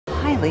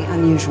really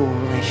unusual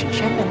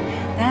relationship, and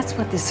that's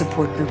what this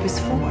support group is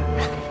for.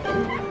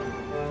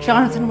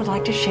 Jonathan would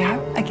like to share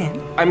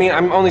again. I mean,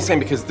 I'm only saying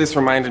because this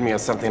reminded me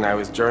of something I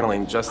was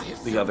journaling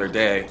just the other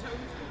day.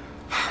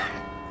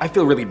 I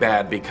feel really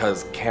bad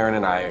because Karen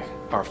and I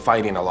are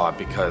fighting a lot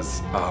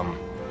because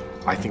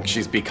I think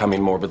she's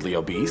becoming morbidly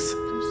obese.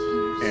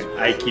 And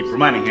I keep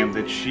reminding him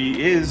that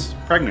she is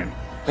pregnant.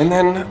 And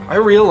then I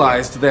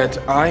realized that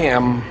I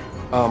am,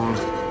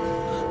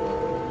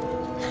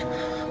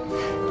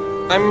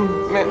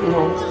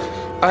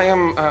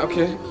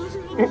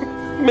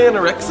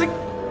 manorexic,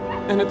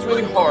 and it's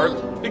really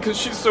hard because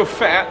she's so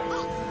fat,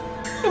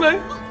 and I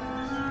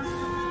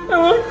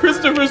love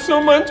Christopher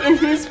so much, and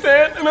he's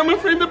fat, and I'm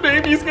afraid the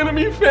baby's gonna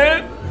be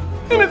fat,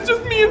 and it's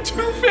just me and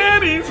two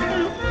fatties.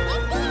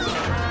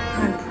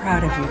 I'm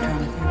proud of you,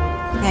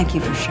 Jonathan. Thank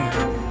you for sharing.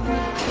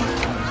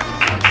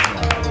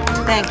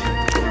 Thank you.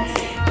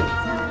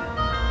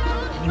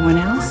 Anyone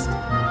else?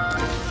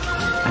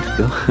 I could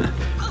go.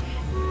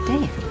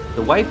 Dave.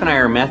 The wife and I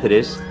are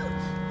Methodists.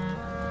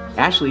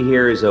 Ashley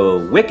here is a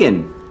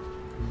Wiccan.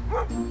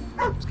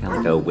 It's kind of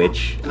like a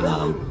witch.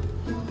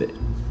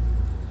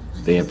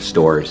 They have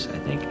stores, I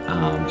think.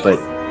 But,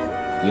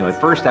 you know, at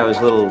first I was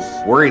a little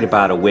worried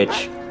about a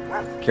witch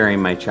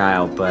carrying my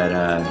child, but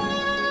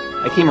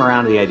I came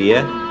around to the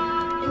idea.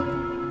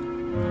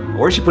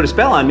 Or she put a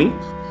spell on me.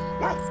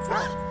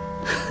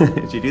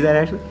 Did you do that,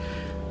 Ashley?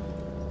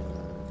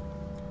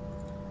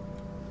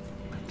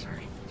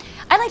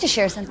 I'd like to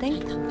share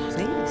something.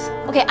 Please.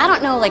 Okay, I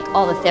don't know, like,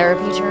 all the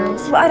therapy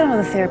terms. Well, I don't know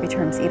the therapy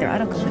terms either. I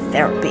don't go to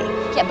therapy.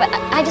 Yeah, but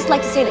I just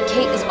like to say that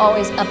Kate is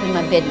always up in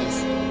my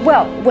business.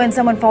 Well, when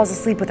someone falls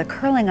asleep with a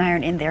curling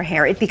iron in their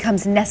hair, it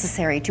becomes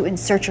necessary to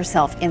insert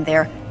yourself in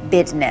their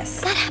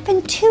business. That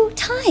happened 2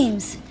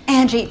 times.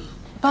 Angie,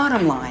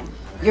 bottom line,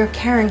 you're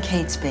Karen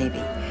Kate's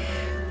baby.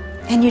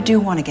 And you do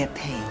want to get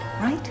paid,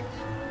 right?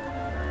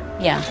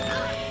 Yeah.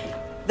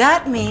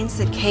 That means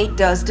that Kate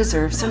does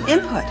deserve some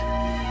input.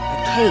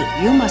 But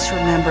Kate, you must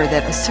remember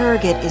that a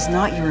surrogate is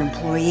not your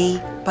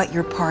employee, but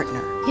your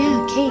partner.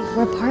 Yeah, Kate,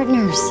 we're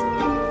partners.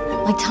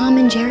 Like Tom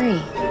and Jerry.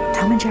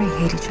 Tom and Jerry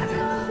hate each other.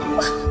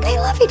 Well, they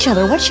love each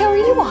other. What show are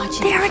you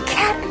watching? They're a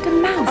cat and a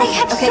mouse. They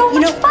have so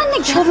much fun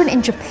together. Children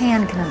in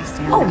Japan can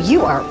understand. Oh,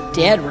 you are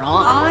dead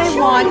wrong. I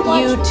want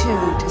you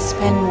two to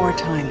spend more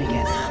time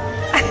together.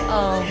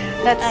 Oh,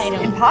 That's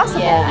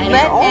impossible. Yeah, I know.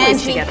 Let always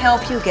Angie together.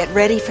 help you get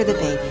ready for the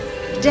baby.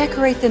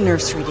 Decorate the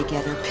nursery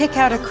together. Pick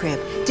out a crib.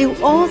 Do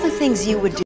all the things you would do.